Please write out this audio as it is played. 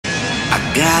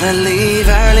Gotta leave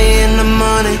early in the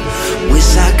morning,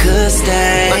 wish I could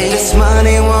stay, but this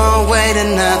money won't wait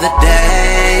another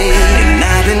day. And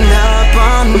I've been up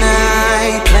all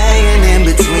night, playing in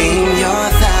between your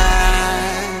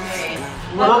thighs.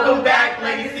 Welcome back,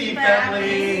 Legacy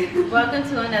family. Welcome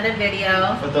to another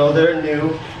video. For those that are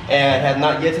new and have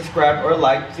not yet subscribed or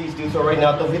liked, please do so right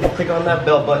now. Don't forget to click on that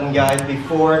bell button, guys,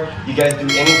 before you guys do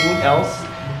anything else.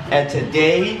 And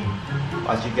today,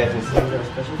 as you guys can see, we have a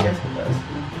special guest with us.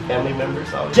 Family members,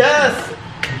 Jess!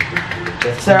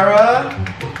 Sarah!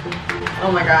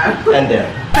 Oh my god. And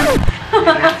Dan.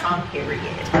 That's on period.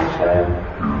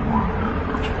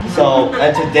 So,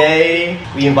 and today,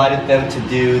 we invited them to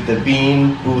do the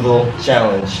Bean Boozled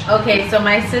Challenge. Okay, so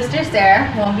my sister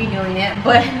Sarah won't be doing it,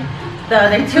 but the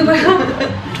other two will.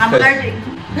 I'm allergic.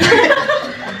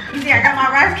 You see, I got my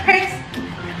rice cakes,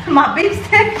 my beef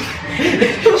stick.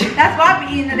 That's what I'll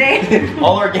be eating today.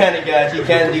 All organic, guys. You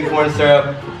can't do corn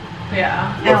syrup.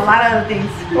 Yeah. And a lot of other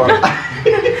things.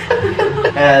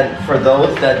 And for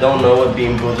those that don't know what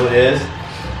Bean Boozled is,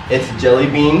 it's jelly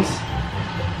beans.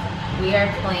 We are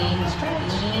playing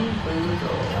Bean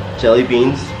Boozled. Jelly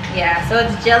beans. Yeah, so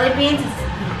it's jelly beans, it's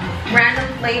random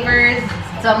flavors.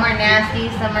 Some are nasty,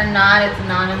 some are not. It's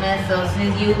anonymous. So as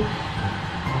soon as you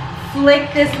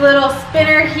flick this little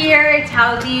spinner here, it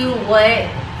tells you what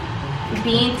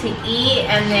bean to eat,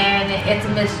 and then it's a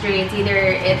mystery. It's either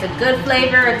it's a good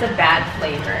flavor or it's a bad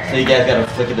flavor. So you guys gotta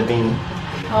flick of the bean.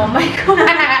 Oh my god.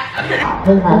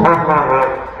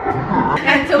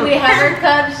 Until we have our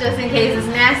cups, just in case it's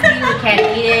nasty, we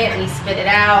can't eat it, we spit it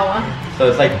out. So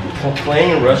it's like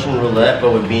playing Russian roulette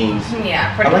but with beans.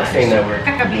 Yeah, I pretty like much. saying that word.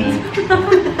 Bean.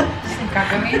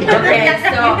 Okay,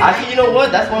 so Actually, you know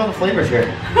what? That's one of the flavors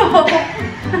here.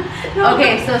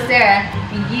 okay, so Sarah,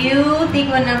 you think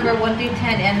of a number 1 through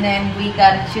 10, and then we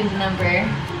gotta choose a number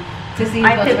to see who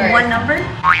I goes pick first. one number?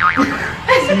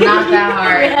 It's not that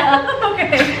hard. Yeah.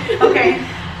 Okay.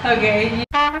 Okay.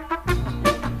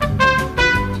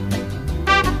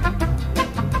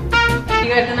 You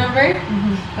got the number?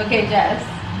 Mm-hmm. Okay, Jess.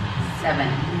 7.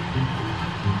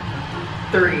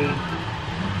 3.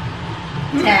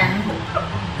 10.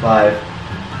 5.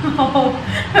 Oh,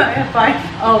 I have 5.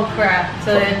 Oh crap.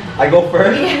 So then. I go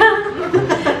first? Yeah.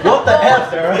 What the hell,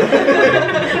 Sarah?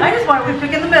 I just wanted to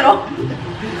pick in the middle.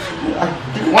 I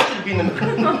didn't want you to be in the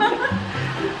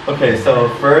middle. Okay, so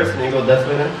first, you go this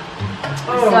way then?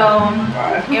 So,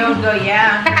 it would go,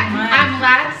 yeah. I'm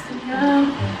last.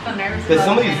 So nervous. Because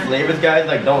some of these flavors, guys,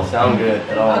 like don't sound good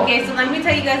at all. Okay, so let me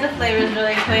tell you guys the flavors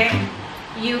really quick.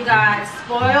 You got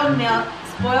spoiled milk,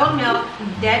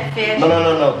 dead fish.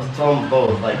 No. Tell them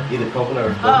both, like either coconut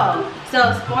or Oh,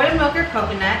 so spoiled milk or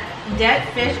coconut, dead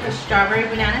fish or strawberry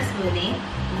banana smoothie,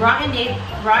 rotten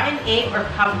egg or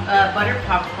buttered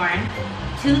popcorn,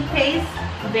 toothpaste,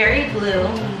 berry blue,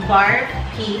 bark,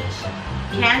 peach,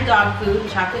 canned dog food,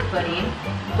 chocolate pudding,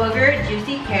 booger,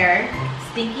 juicy pear,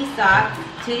 stinky sock,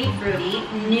 tutti frutti,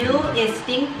 new is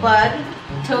stink bug,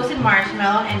 toasted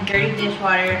marshmallow, and dirty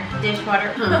dishwater.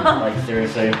 Like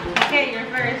seriously. Okay, you're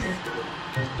first.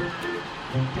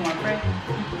 You want bread?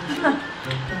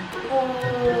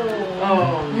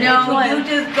 Oh. No, you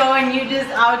just go and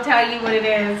I'll tell you what it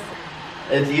is.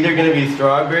 It's either gonna be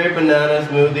strawberry banana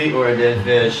smoothie or a dead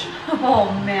fish.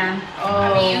 Oh man. Oh.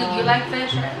 I mean, you like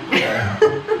fish, right? Yeah.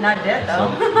 Not dead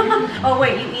though. Oh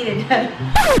wait, you eat it dead.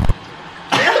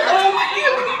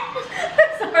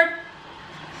 Sorry.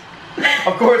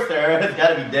 Of course, Sarah. It's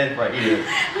gotta be dead before I eat it.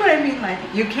 What I mean, like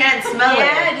you can't smell it.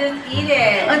 Yeah, just eat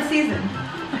it. Unseasoned.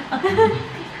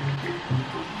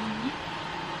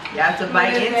 You have to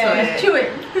bite into it. Chew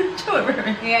it. Chew it,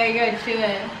 Ruben. Yeah, you gotta chew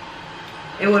it.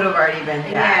 It would have already been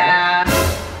dead. Yeah.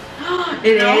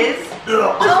 It is.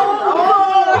 Oh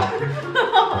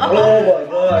Oh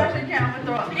my god. I can't. I'm gonna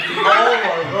throw up. Oh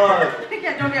my god. I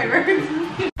can't. Don't get hurt.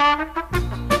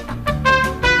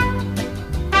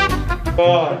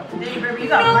 God. You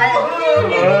got red.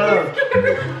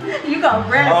 You got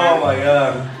red. Oh my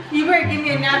god. You better give me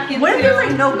a napkin. What if too. there's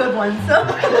like no good ones? So.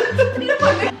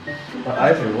 My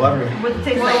eyes are watering. What it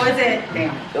tastes What like? was it?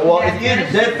 Damn. Well, it's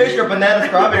either dead fish or banana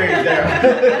strawberries there.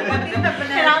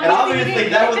 And obviously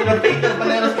that wasn't a fake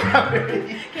banana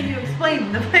strawberry. Can you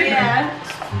explain the flavor? Yeah.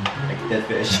 Like dead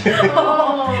fish.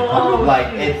 Oh.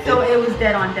 Like it. So it was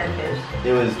dead on dead fish.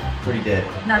 It was pretty dead.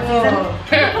 Not seasoned.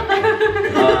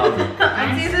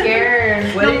 I'm scared.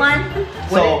 What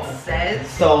So- it says.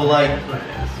 So like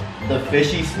the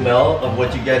fishy smell of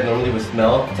what you guys normally would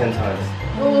smell 10 times.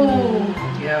 Ooh.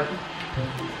 Yep.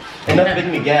 And that's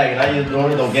making me gag, and I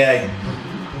normally don't gag.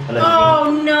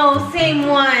 Oh no, same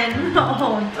one.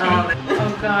 Oh, dang.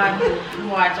 Oh god.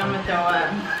 Watch, I'm gonna throw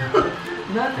up.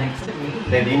 Not next to me.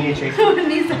 Then do you need a chase?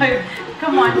 Nisa,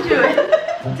 come on, chew it.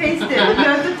 Taste it. You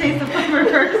have to taste the flavor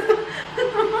first.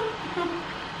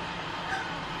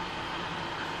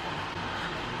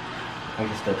 I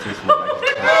can still taste my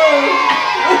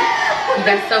You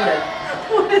got soda.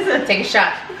 What is it? Take a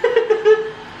shot.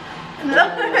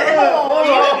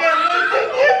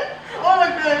 Oh my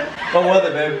god. What was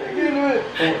it, babe?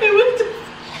 It was just...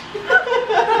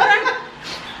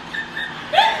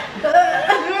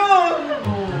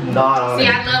 Nah, See,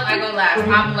 I go last.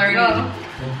 I'm learning.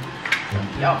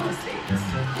 Y'all mistakes.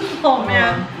 Oh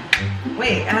man.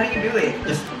 Wait, how do you do it?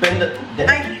 just spin the.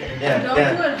 Yeah, Don't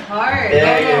yeah. do it hard.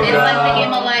 There you It's go. like the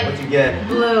game of life. What you get?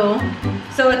 Blue.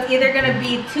 So it's either gonna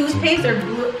be toothpaste or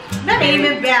blue. That ain't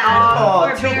even bad. Oh,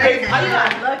 Or toothpaste. berries. I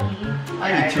got lucky. I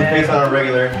eat toothpaste on a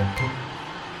regular.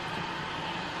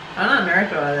 I'm not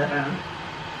American by that time.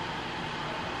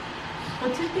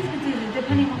 Well, toothpaste is easy,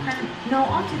 depending on what kind of. No,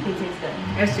 all toothpaste tastes good.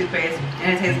 It's toothpaste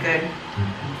and it tastes good.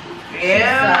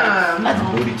 Yeah. That's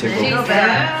booty She's tickle. Not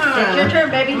bad. Take your turn,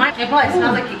 baby. It probably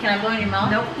smells like it. Can I blow in your mouth?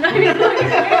 Nope. Not even blow in your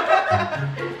mouth.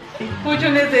 Which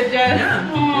one is it, Jess?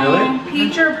 Really?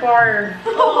 Peach or bar?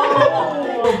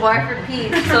 Oh, bar for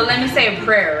peach. So let me say a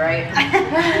prayer, right?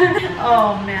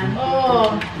 Oh man.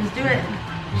 Oh. Let's do it.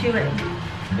 Chew it.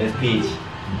 It's peach.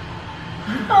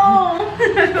 Oh.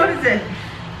 What is it?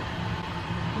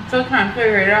 Still trying to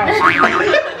figure it out.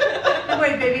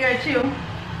 Wait, baby, you gotta chew.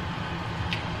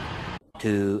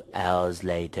 2 hours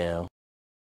later.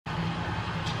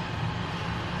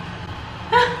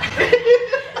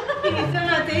 Can you still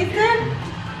not taste it?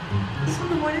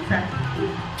 What is that?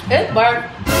 It's bar.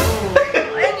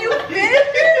 And you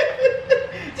finished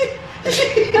it?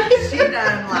 She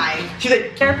done like. She's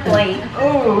like, Your plate.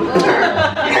 Oh.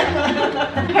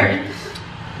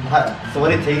 so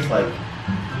what it tastes like?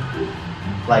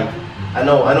 Like, I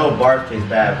know barf tastes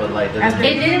bad, but like, does It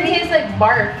didn't taste like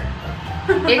barf.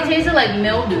 It tasted like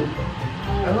mildew.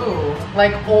 Oh.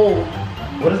 Like old.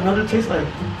 what does mildew taste like?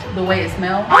 The way it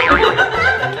smelled.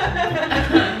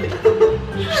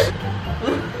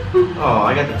 Oh,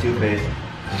 I got the toothpaste.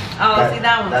 Oh, see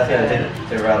that one's That's gonna good.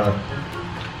 take it right on.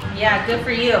 Yeah, good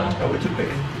for you. Oh, with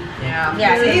toothpaste. Yeah.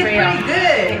 Yeah, See, good it's for you. pretty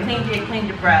good. It cleaned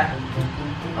your breath.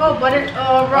 Oh,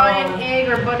 raw and egg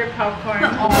or butter popcorn.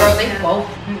 Oh, bro, they man. both.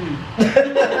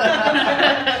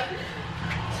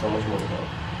 So much more fun.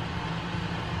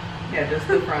 Yeah, just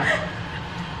the front.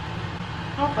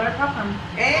 Oh, butter popcorn.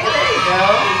 Hey, there you go.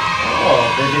 Oh,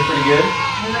 they did pretty good.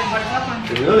 You like butter popcorn?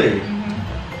 Really? Mm-hmm.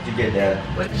 Did you get that?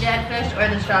 Dead fish or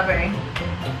the strawberry?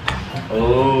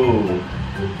 Oh.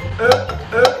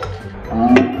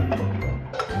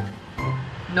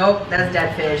 Nope, that's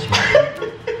dead fish.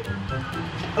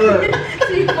 So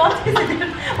you both tasted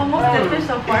almost dead fish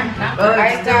so far. I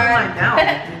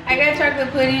got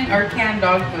chocolate pudding or canned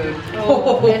dog food.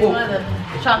 Oh, it's one of the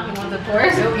chocolate ones, of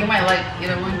course. You might like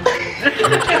either one.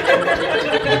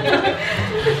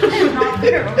 Not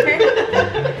fair, okay?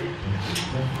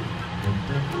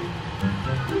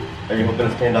 Are you hoping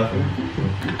it's canned dog food?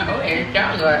 Oh, it's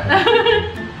chocolate.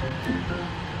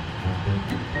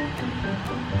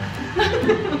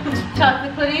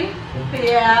 Chocolate pudding?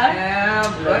 Yeah. Yeah,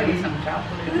 Love buddy. me some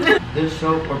chocolate. This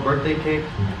show for birthday cake?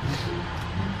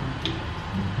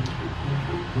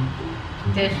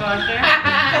 Dishwasher.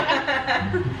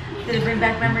 Did it bring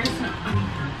back memories?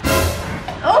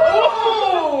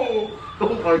 Oh!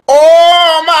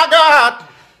 Oh my god!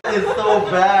 It's so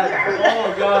bad. Oh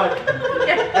my god.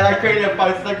 And I created a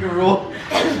 5-second rule.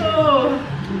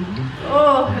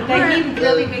 Oh, that heat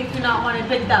really makes me not want to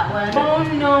pick that one. Oh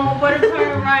no,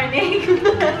 buttercorn rind egg.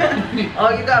 Oh,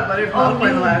 you got butter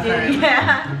popcorn last time.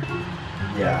 Yeah.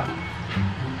 Yeah.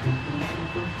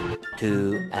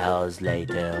 2 hours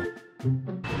later.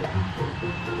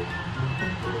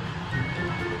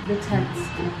 The tense.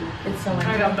 It's so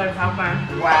I got butter popcorn.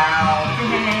 Wow.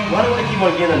 Why do I keep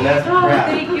on getting a nasty Oh, crap?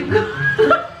 thank you.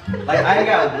 Like, I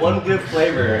got one good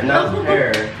flavor, and that was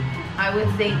pear. I would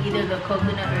say either the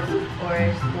coconut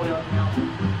or spoiled milk.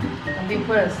 Don't be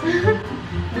puss.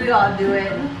 We all do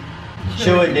it.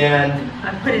 Chew it, Dan.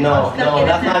 I put it No, all stuck no, in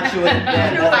that's it. not chewing it,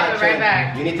 Dan. You'll That's find not it right chewing.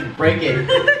 back. You need to break it.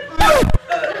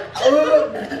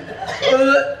 Ooh.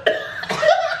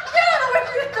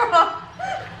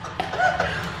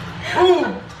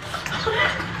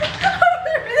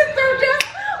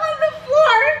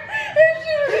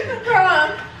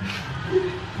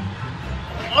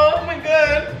 Oh my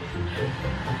god.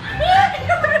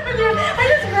 I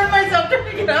just hurt myself to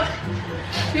pick it up.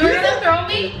 You were gonna throw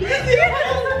me? You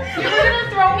were gonna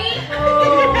throw me? You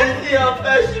see how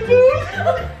fast she moves?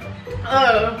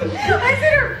 Oh. I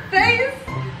said her face.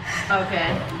 Okay.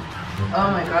 Oh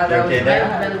my god, You that okay was there? I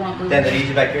really want Then blueberry. the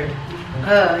easy back here.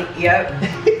 Yep.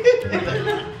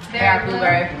 Yeah,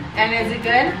 blueberry. And is it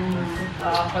good?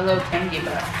 A little tangy,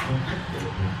 but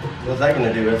What's that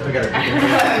gonna do? I still gotta cook it.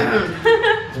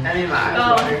 I need my eyes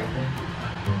Oh. water.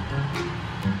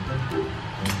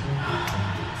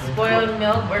 Spoiled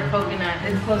milk or coconut?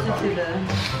 It's closer to the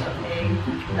egg.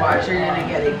 Watch, you're gonna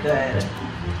get it good.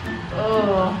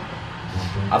 Oh.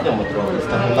 I think I'm gonna throw this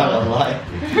stuff. I'm not gonna lie.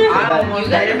 You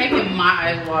guys are making my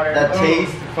eyes water. That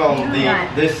taste from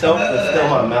this soap is still in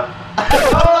my mouth.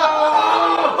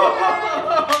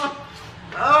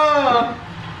 Oh!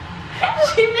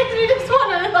 She makes me just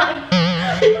wanna like. I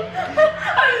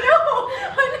know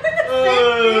the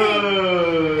same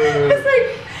thing. It's like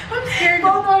I'm scared.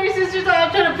 Both of your sisters are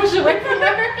trying to push away from her. I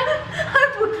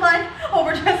would like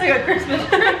overdressing at Christmas.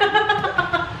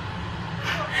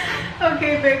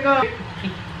 Okay, big go.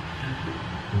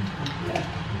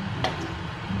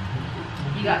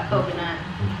 You got coconut.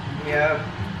 Yep.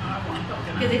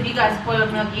 Because if you got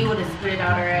spoiled milk, you would have spit it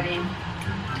out already.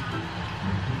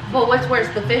 But what's worse,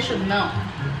 the fish or the milk?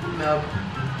 Milk.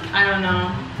 I don't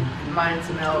know. Mine's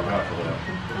milk.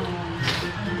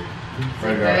 Is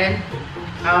it good?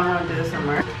 I don't want to do this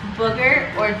somewhere.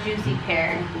 Booger or juicy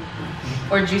pear?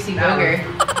 Or juicy That booger?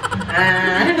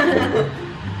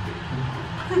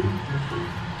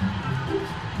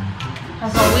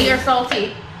 Sweet or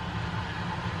salty?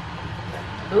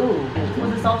 Ooh.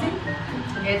 Was it salty?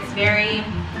 It's very.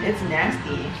 It's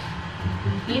nasty.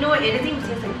 You know what? It doesn't even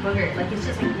taste like booger. Like it's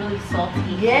just like really salty.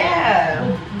 Yeah.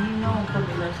 You know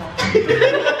boogers are salty.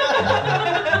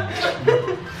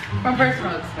 From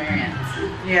personal experience.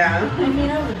 Yeah. I mean,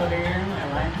 I was a booger in my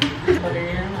life.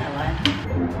 Booger in my life.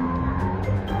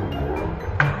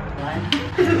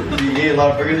 Do you eat a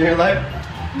lot of burgers in your life?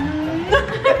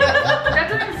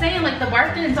 That's what I'm saying, like the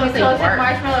bark didn't So taste like toasted bark.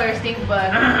 marshmallow or stink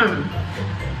bug?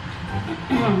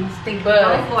 Stink Go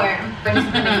bug. for it. We're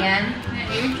just gonna again.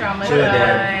 You Chew it,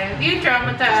 traumatized. You Chew it,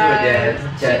 traumatized. Dad.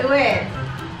 Chew it.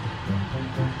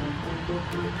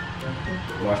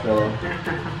 Marshmallow.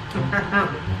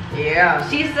 Yeah.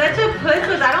 She's such a puss,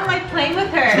 but I don't like playing with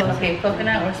her. Okay,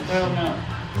 coconut or spoiled milk?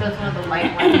 So it's one of the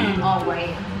light ones, all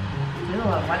white. There's a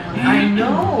lot of white ones. I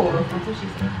know. That's what she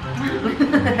said.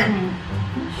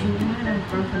 She might have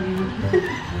broken you.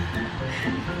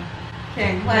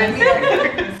 Can't Let me-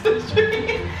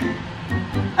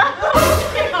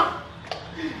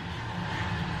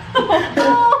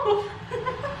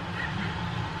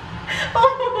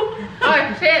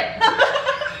 Oh shit!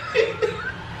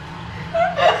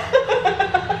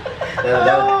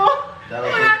 That'll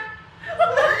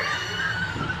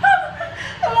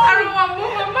I don't want to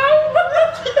move my mouth.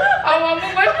 I want to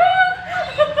move my tongue.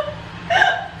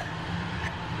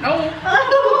 No.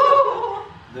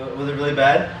 Was it really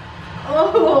bad?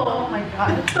 Oh my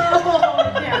god. Oh,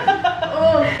 yeah.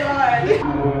 Oh god.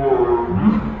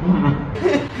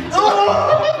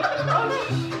 Oh.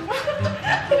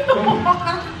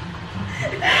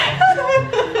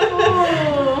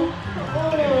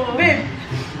 Babe.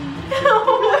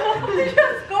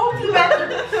 Just go to the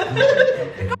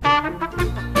bathroom.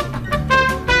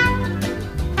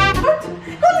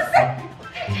 Listen.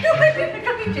 You might be to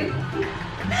guide you.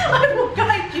 I will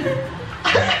guide you.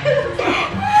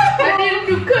 I need a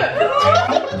new cup.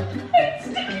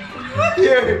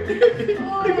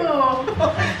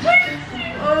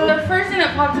 The first thing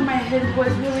that popped in my head was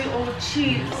really old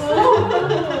cheese.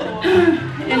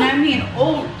 And I mean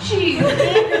old cheese.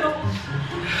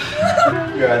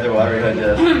 Your eyes are watering, huh,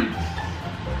 Jess?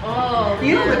 Oh.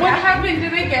 You know What happened to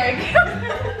the gag?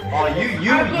 Oh, you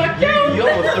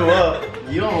almost threw up.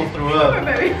 You almost threw up.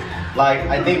 Like,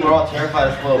 I think we're all terrified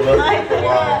of spoiled milk for a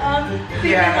while.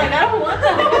 Yeah. Like, I don't want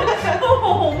that.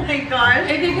 Oh my gosh.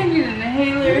 I think I need an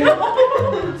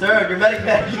inhaler. Sir, your medic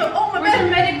bag. Oh my Where's the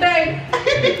medic bag?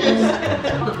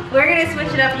 We're gonna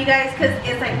switch it up, you guys, because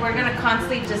it's like we're gonna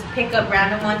constantly just pick up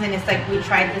random ones, and it's like we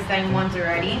tried the same ones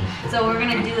already. So what we're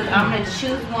gonna do is I'm gonna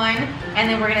choose one, and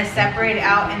then we're gonna separate it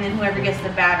out, and then whoever gets the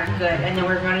bad or good, and then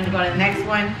we're going to go to the next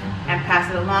one and pass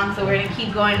it along. So we're gonna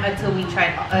keep going until we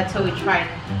try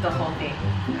the whole thing,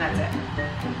 and that's it.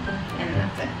 And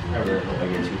that's it. I really hope I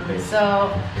get toothpaste.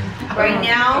 So right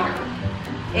now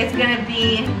it's gonna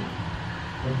be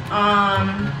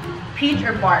peach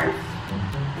or barf.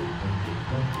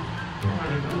 I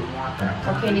don't even want that.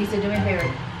 Okay, Lisa, do me a favor.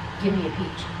 Give me a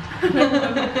peach.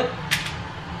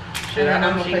 Should And then I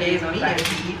I'm know gonna she put gave these on me back. a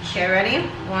peach? Okay, ready?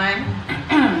 1,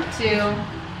 2,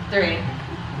 3.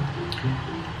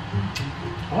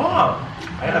 Oh,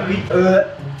 I got a peach.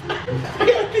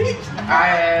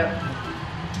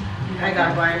 I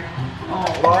got barf. Oh,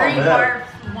 Wow, 3 man.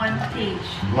 barfs, 1 one peach.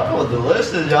 That was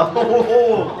delicious, y'all.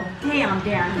 Oh, damn.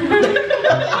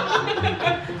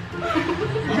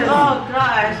 Oh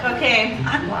gosh. Okay.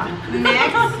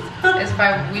 Next. It's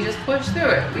fine. We just push through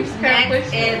it. We just kind of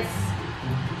push Next,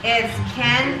 through it. it's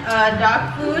canned dog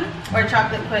food or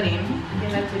chocolate pudding.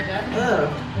 Give that to Jeff.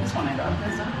 This one I got.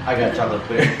 This one. I got chocolate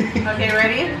pudding. Okay,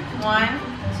 ready? 1,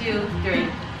 2, 3.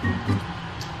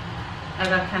 I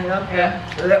got canned dog food.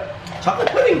 Yeah. Chocolate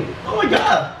pudding. Oh my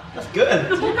god, that's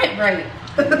good. Right, right.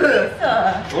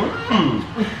 Pizza.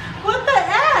 What the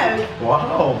heck?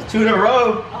 Wow, 2 in a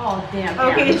row. Oh, damn.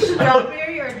 Okay,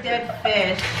 strawberry or dead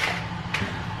fish?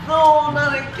 No,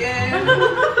 not again.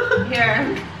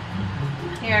 Here.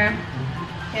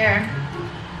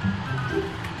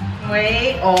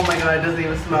 Wait. Oh my god, it doesn't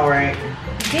even smell right.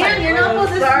 Damn, you're not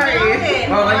supposed to sorry. smell it.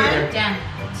 Oh, I 1, Damn.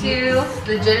 2.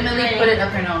 Legitimately Three. put it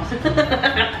up your nose.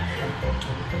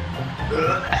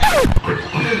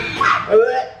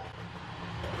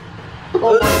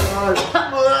 Oh my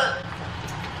god.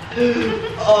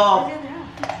 Oh.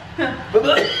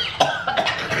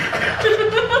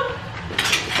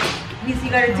 You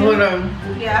gotta do. Hold on.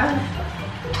 Yeah.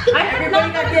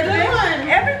 Everybody got dead fish.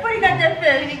 Everybody got dead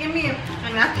Can fish. you give me a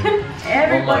napkin? Oh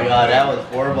Everybody. my god, that was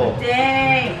horrible.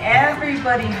 Dang,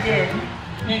 everybody did.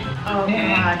 Oh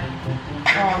god.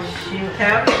 Oh shoot.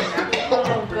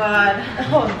 Oh god.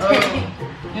 Oh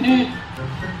dang.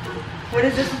 What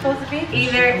is this supposed to be?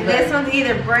 This one's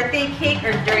either birthday cake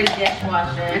or dirty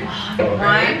dishwasher.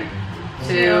 1,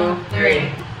 2,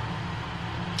 3.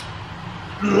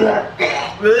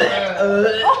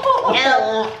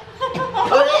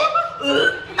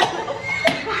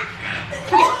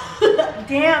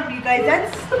 Damn, you guys,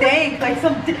 that stank like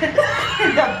some damn.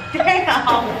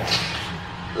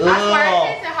 I swear it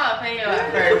tasted jalapeno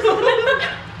at first.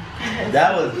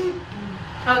 That was.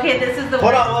 Okay, this is the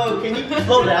Hold on, whoa, can you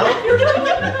slow down?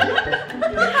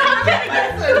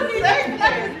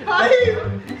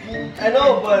 I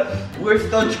know, but we're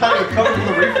still trying to recover from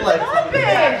the reflex.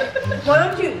 Why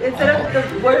don't you, instead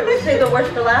of the word, say the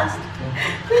worst to last?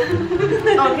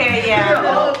 Okay, They're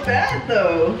yeah. all bad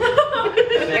though.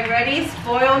 Okay, ready?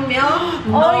 Spoiled milk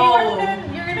Oh,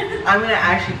 you're gonna. I'm gonna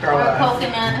actually throw or up.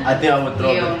 Pokemon? I think I would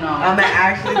throw Ew, up. no. I'm gonna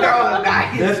actually throw up,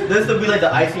 guys. This would be like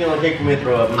the icing on the cake for me to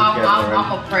throw up. I'm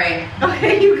gonna pray.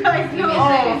 Okay, you guys know. Give me a Oh,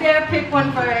 second. you gotta pick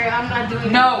one for her. I'm not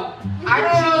doing No. I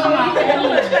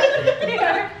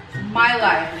choose my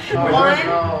life. Oh, 1,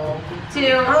 no. 2,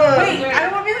 Wait, I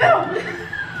don't want to be the milk.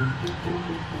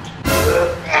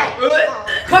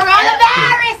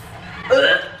 Coronavirus!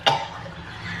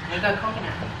 I got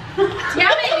coconut.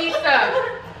 Tell me, Lisa.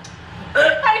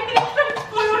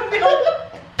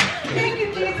 Thank you,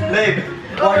 Jesus. Babe,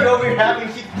 while you're over here happy,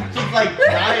 she's like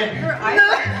dying. Your eyes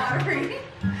are watery.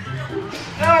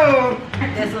 Oh.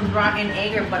 This one's rotten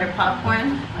egg or butter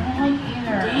popcorn. I don't like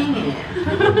either. Dang it.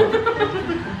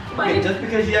 Okay, just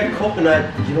because you had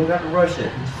coconut, you don't got to rush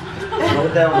it. Just slow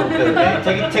it down a little bit,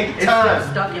 okay? Take your It's time.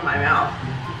 still stuck in my mouth.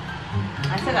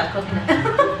 I still got coconut.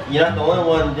 You're not the only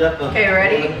one. You have to. Okay,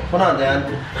 ready? Hold on, Dan.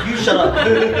 You shut up.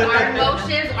 Our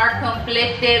emotions are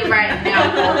conflicted right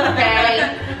now,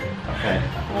 okay? Okay.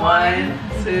 1,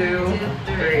 2,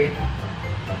 3.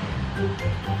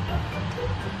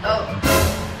 Oh.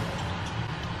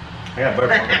 I got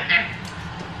burp.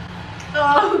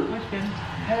 Oh.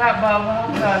 I got bubble.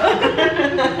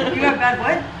 You got bad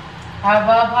what? Wow.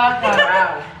 Wow. That's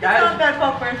not Guys, bad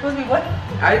popcorn. It's supposed to be what?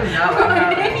 I do not like how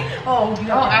it tastes. Oh, you Oh,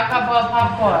 got I got bubble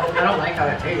popcorn. I don't like how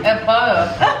it tastes. And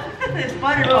butter. It's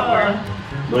butter popcorn.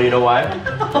 No, you know why?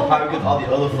 Probably because all the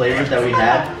other flavors that we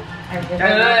had. That does not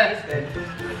taste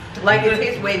good. Like, it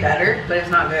tastes way better, but it's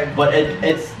not good. But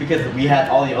it's because we had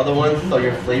all the other ones, so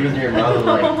your flavors in your mouth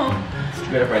are like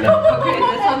screwed up right now. Okay,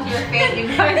 this one's your fate, you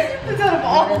guys. Instead of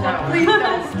all What is of that them, one? please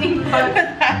don't stink bug. Oh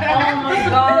my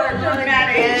god,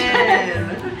 dramatic.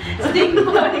 stink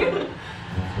bug.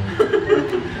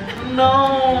 No.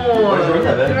 Where's yours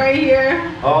at, babe? Right here.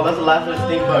 Oh, that's the last of the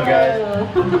stink bug, guys.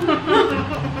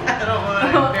 I don't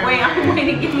want it. Wait, I'm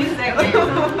waiting. Give me a second.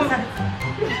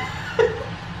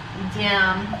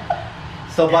 Damn.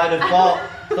 So by default,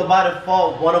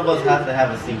 one of us has to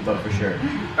have a stink bug for sure.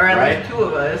 Or at Right? least 2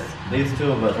 of us. These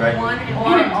 2 of us, right? One and Or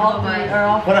one, all two of three, us. or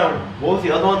all Hold on. What was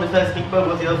the other one besides stink bug?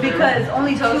 What's the other flavor? Because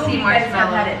only 2 of Toasty you guys have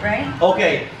marshmallow. had it, right?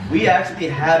 Okay, we actually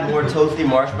had more toasty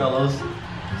marshmallows.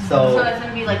 So So it's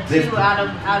gonna be like This- 2 out of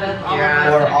all Yeah.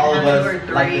 of or us. all of 2 us or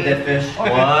like the 3. dead fish.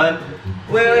 1,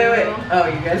 Wait. Oh,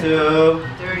 you guys? 2.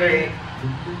 3.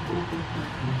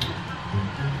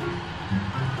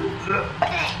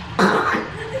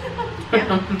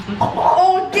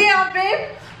 Oh, damn, babe.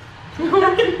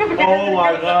 Oh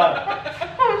my god.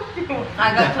 I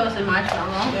got toasted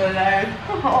marshmallow.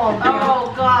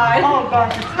 Oh, God. Oh, God.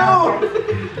 It's not good.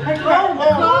 Oh,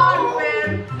 God,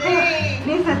 man. Dang.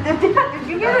 Lisa, did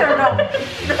you get it or no?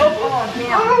 No. Oh,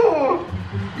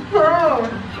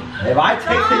 damn. If I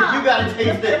taste it, you gotta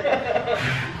taste it.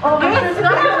 Oh, this is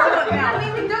not good now. I don't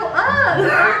even do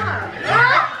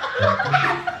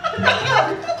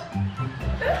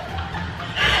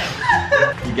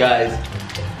You guys,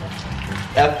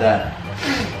 F that.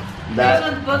 This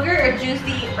one's booger or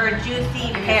juicy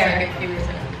pear. Give me a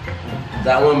second.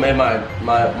 That one made my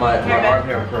arm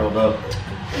hair curled up.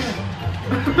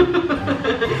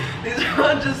 These are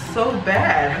all just so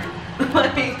bad.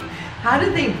 Like, how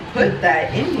did they put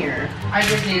that in here? I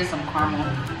just needed some caramel.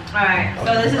 Alright,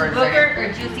 so this is For a booger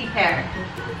or juicy pear.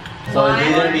 So it's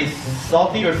either gonna be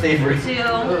salty or savory. 2, 3.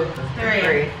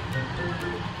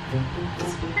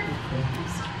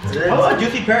 How about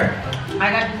juicy pear?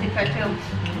 I got juicy pear too.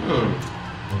 Hmm.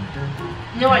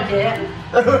 No, I didn't.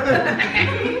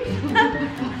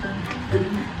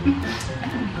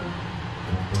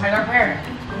 I got pear.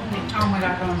 Oh my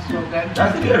god, that one's so good.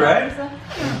 That's good, right?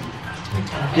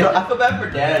 You know, I feel bad for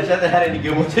Dan. She hasn't had any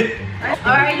good ones.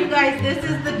 Alright, you guys, this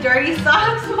is the dirty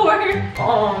socks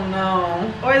Oh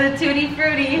no. or the tutti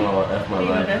frutti. Oh, that's my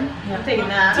life. I'm taking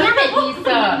that. Damn it,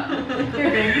 Lisa.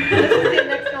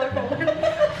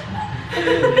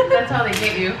 That's how they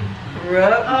get you.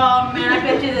 Rub. Oh man, I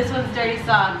bet you this one's dirty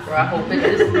socks. Bro, I hope it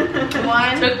is.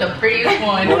 One. Took the prettiest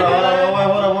one. Hold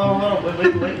on.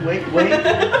 Wait.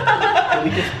 Can we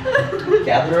just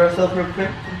gather ourselves real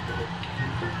quick?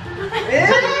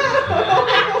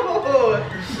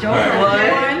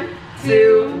 One,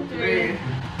 2, 3.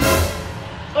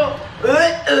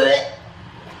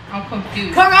 I'm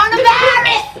confused.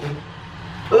 Coronavirus!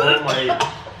 Oh my.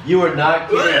 You are not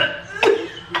kidding.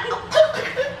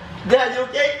 Dad, you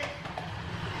okay?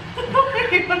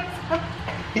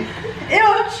 Ew.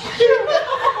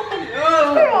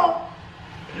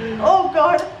 Oh,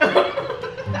 God.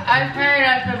 I'm tired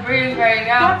of the breathe right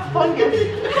now. That's fungus.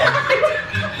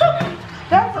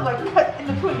 That's like cut in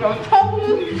between your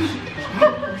toes.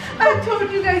 I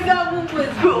told you guys that one was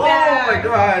bad. Oh my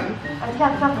god. I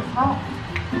can't stop the smell.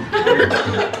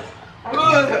 I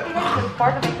think it's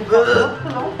part to make the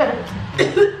smell better.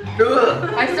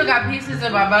 I still got pieces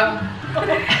in my mouth. I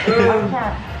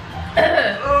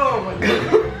can't. Oh my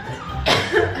god.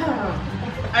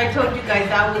 I told you guys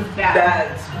that was bad.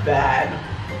 That's bad.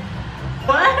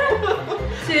 1,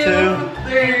 2,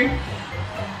 3.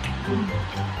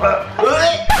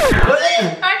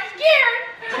 I'm scared.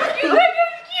 You guys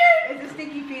are scared. Is it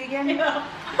stinky feet again? Yeah.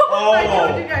 I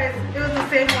told you guys it was the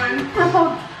same one.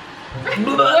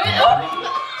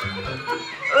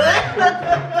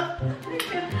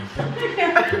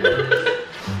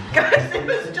 Guys, it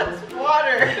was just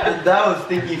water. That was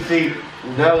stinky feet.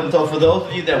 So for those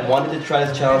of you that wanted to try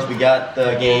this challenge, we got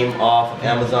the game off of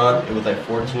Amazon. It was like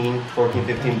 14,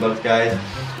 15 bucks, guys.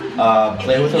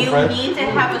 Play with some friends. You need to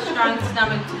have a strong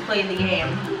stomach to play the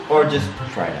game. Or just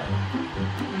try it out.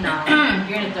 No,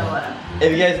 you're gonna throw up.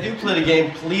 If you guys do play the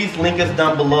game, please link us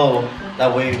down below.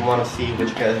 That way we want to see what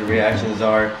you guys' reactions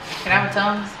are. Can I have a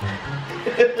tongue?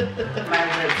 My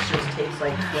lips just taste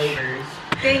like flavors.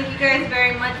 Thank you guys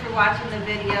very much for watching the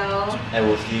video. And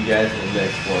we'll see you guys in the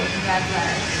next one. God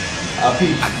bless.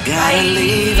 Peace. Gotta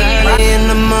leave early in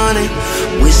the morning.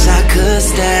 Wish I could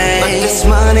stay, but this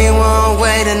money won't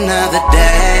wait another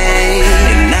day.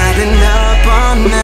 And I've been up all night.